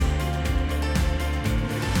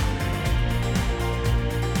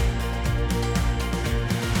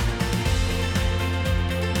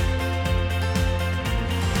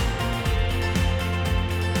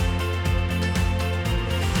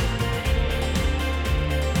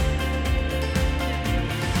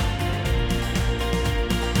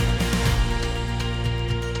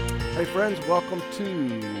friends. Welcome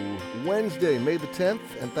to Wednesday, May the 10th,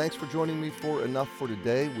 and thanks for joining me for Enough for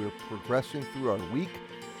Today. We're progressing through our week.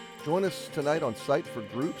 Join us tonight on site for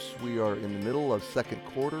groups. We are in the middle of second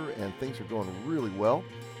quarter, and things are going really well.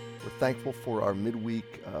 We're thankful for our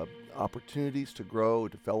midweek opportunities to grow,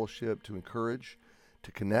 to fellowship, to encourage,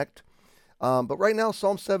 to connect. But right now,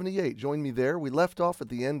 Psalm 78. Join me there. We left off at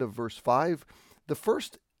the end of verse 5. The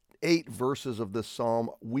first 8 verses of this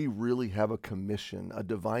psalm, we really have a commission, a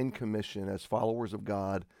divine commission as followers of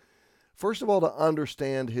God. First of all, to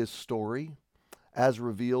understand his story as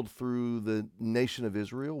revealed through the nation of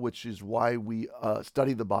Israel, which is why we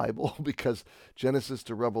study the Bible, because Genesis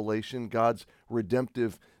to Revelation, God's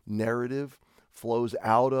redemptive narrative flows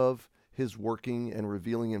out of his working and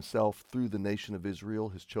revealing himself through the nation of Israel,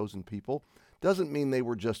 his chosen people. Doesn't mean they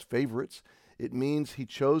were just favorites. It means he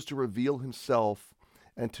chose to reveal himself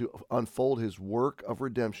and to unfold his work of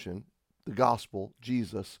redemption, the gospel,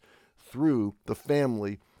 Jesus, through the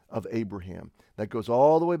family of Abraham. That goes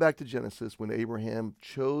all the way back to Genesis when Abraham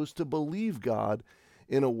chose to believe God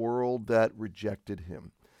in a world that rejected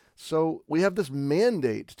him. So we have this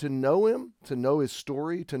mandate to know him, to know his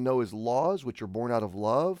story, to know his laws, which are born out of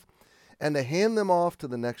love, and to hand them off to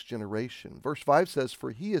the next generation. Verse 5 says,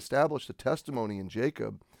 "For he established a testimony in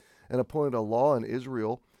Jacob and appointed a law in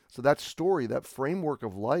Israel." So that story, that framework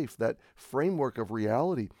of life, that framework of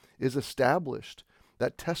reality is established.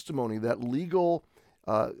 That testimony, that legal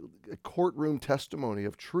courtroom testimony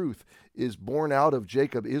of truth is born out of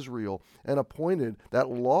Jacob, Israel, and appointed. That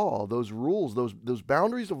law, those rules, those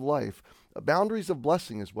boundaries of life, boundaries of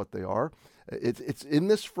blessing is what they are. It's in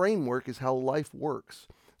this framework is how life works.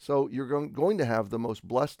 So you're going to have the most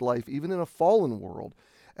blessed life, even in a fallen world,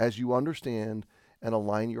 as you understand and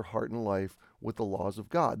align your heart and life with the laws of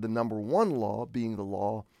God. The number one law being the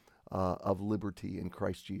law of liberty in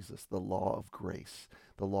Christ Jesus, the law of grace,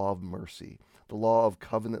 the law of mercy, the law of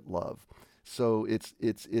covenant love. So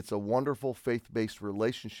it's a wonderful faith-based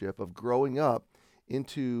relationship of growing up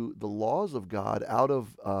into the laws of God out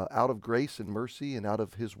of grace and mercy and out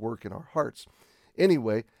of his work in our hearts.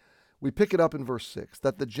 Anyway, we pick it up in verse 6,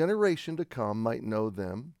 that the generation to come might know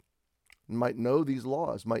them, might know these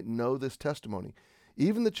laws, might know this testimony.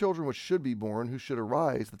 Even the children which should be born, who should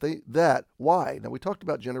arise, why? Now we talked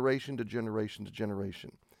about generation to generation to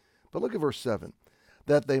generation. But look at verse 7.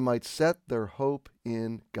 That they might set their hope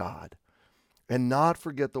in God and not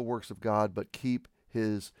forget the works of God, but keep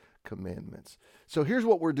his commandments. So here's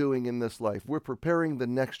what we're doing in this life. We're preparing the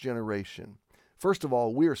next generation. First of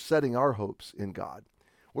all, we are setting our hopes in God.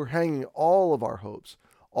 We're hanging all of our hopes,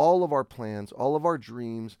 all of our plans, all of our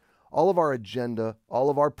dreams, all of our agenda, all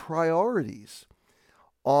of our priorities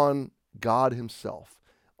on God himself,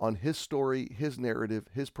 on his story, his narrative,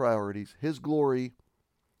 his priorities, his glory,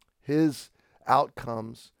 his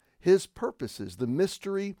outcomes, his purposes, the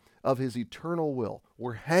mystery of his eternal will.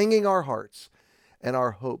 We're hanging our hearts and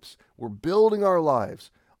our hopes. We're building our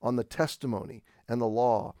lives on the testimony and the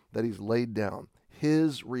law that he's laid down,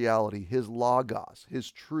 his reality, his logos,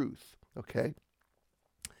 his truth, okay?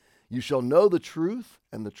 You shall know the truth,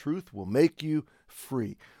 and the truth will make you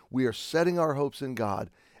free. We are setting our hopes in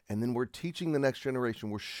God, and then we're teaching the next generation.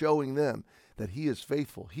 We're showing them that he is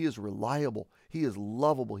faithful, he is reliable, he is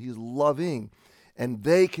lovable, he is loving, and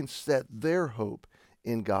they can set their hope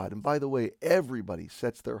in God. And by the way, everybody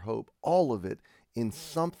sets their hope, all of it, in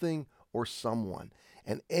something or someone.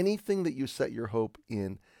 And anything that you set your hope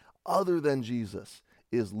in other than Jesus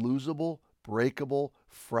is losable, breakable,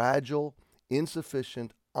 fragile,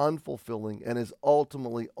 insufficient, unfulfilling, and is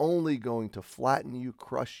ultimately only going to flatten you,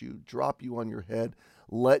 crush you, drop you on your head,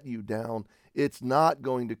 let you down. It's not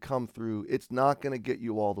going to come through. It's not going to get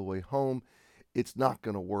you all the way home. It's not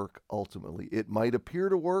going to work ultimately. It might appear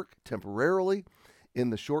to work temporarily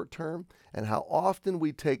in the short term, and how often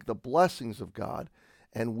we take the blessings of God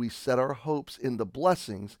and we set our hopes in the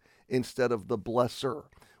blessings instead of the blesser.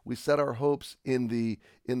 We set our hopes in the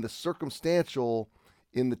circumstantial,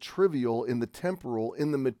 in the trivial, in the temporal,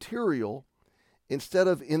 in the material, instead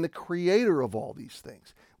of in the creator of all these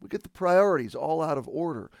things. We get the priorities all out of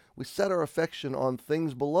order. We set our affection on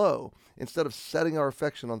things below instead of setting our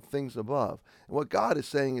affection on things above. And what God is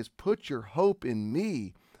saying is, put your hope in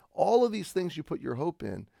me. All of these things you put your hope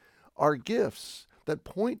in are gifts that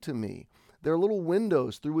point to me. They're little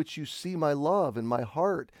windows through which you see my love and my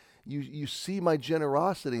heart. You see my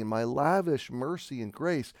generosity and my lavish mercy and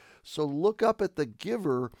grace. So look up at the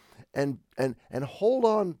giver and hold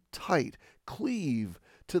on tight. Cleave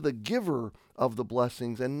to the giver of the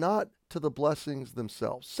blessings and not to the blessings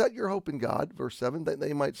themselves. Set your hope in God, verse 7, that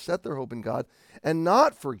they might set their hope in God and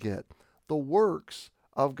not forget the works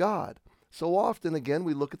of God. So often, again,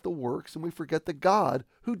 we look at the works and we forget the God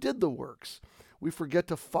who did the works. We forget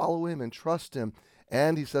to follow him and trust him.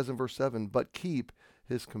 And he says in verse 7, but keep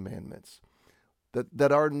his commandments.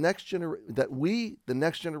 That we, the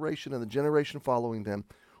next generation and the generation following them,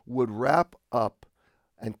 would wrap up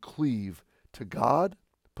and cleave to God,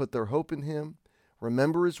 put their hope in him,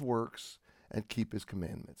 remember his works, and keep his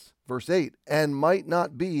commandments. Verse 8, and might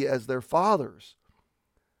not be as their fathers,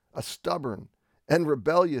 a stubborn and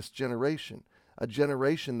rebellious generation, a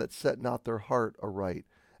generation that set not their heart aright,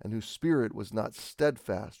 and whose spirit was not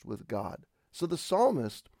steadfast with God. So the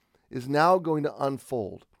psalmist is now going to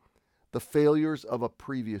unfold the failures of a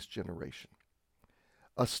previous generation.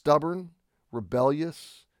 A stubborn,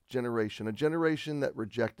 rebellious generation, a generation that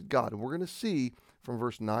rejected God. And we're going to see from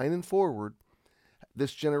verse 9 and forward,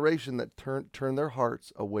 this generation that turned their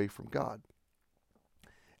hearts away from God.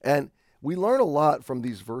 And we learn a lot from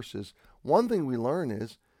these verses. One thing we learn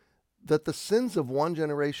is that the sins of one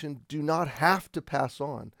generation do not have to pass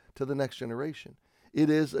on to the next generation. It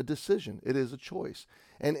is a decision. It is a choice.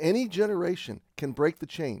 And any generation can break the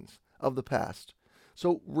chains of the past.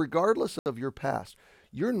 So regardless of your past,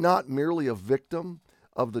 you're not merely a victim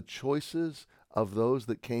of the choices of those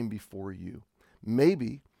that came before you.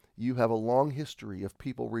 Maybe you have a long history of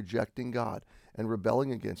people rejecting God and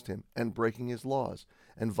rebelling against him and breaking his laws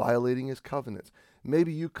and violating his covenants.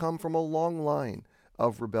 Maybe you come from a long line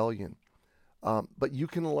of rebellion. But you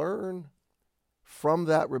can learn from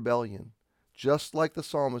that rebellion, just like the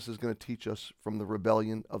psalmist is going to teach us from the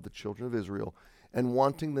rebellion of the children of Israel and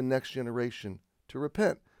wanting the next generation to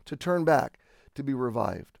repent, to turn back, to be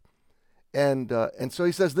revived. And so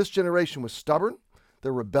he says this generation was stubborn,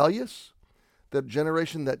 they're rebellious, the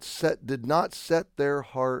generation that did not set their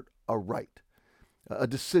heart aright, a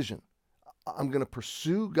decision. I'm going to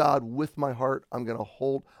pursue God with my heart. I'm going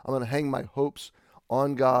to hang my hopes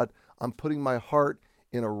on God. I'm putting my heart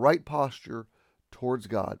in a right posture towards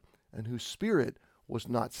God, and whose spirit was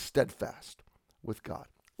not steadfast with God.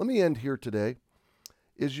 Let me end here today.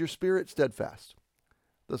 Is your spirit steadfast?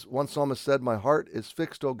 This one psalmist said, my heart is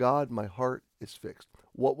fixed, O God, my heart is fixed.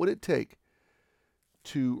 What would it take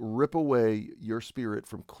to rip away your spirit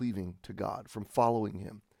from cleaving to God, from following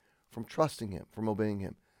him, from trusting him, from obeying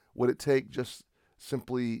him? Would it take just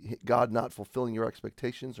simply God not fulfilling your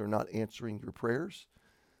expectations or not answering your prayers?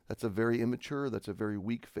 That's a very immature, that's a very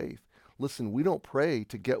weak faith. Listen, we don't pray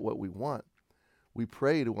to get what we want. We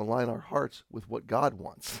pray to align our hearts with what God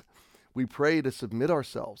wants. We pray to submit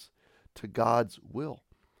ourselves to God's will.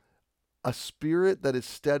 A spirit that is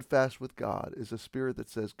steadfast with God is a spirit that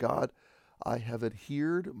says, God, I have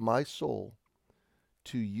adhered my soul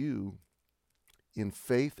to you in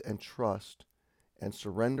faith and trust and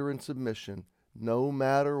surrender and submission, no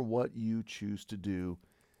matter what you choose to do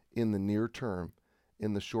in the near term,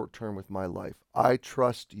 in the short term with my life. I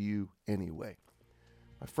trust you anyway.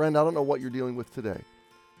 My friend, I don't know what you're dealing with today,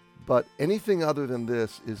 but anything other than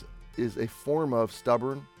this is a form of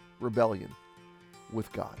stubborn rebellion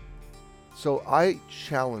with God. So I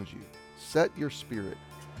challenge you, set your spirit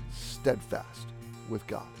steadfast with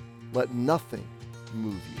God. Let nothing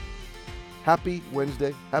move you. Happy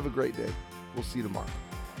Wednesday. Have a great day. We'll see you tomorrow.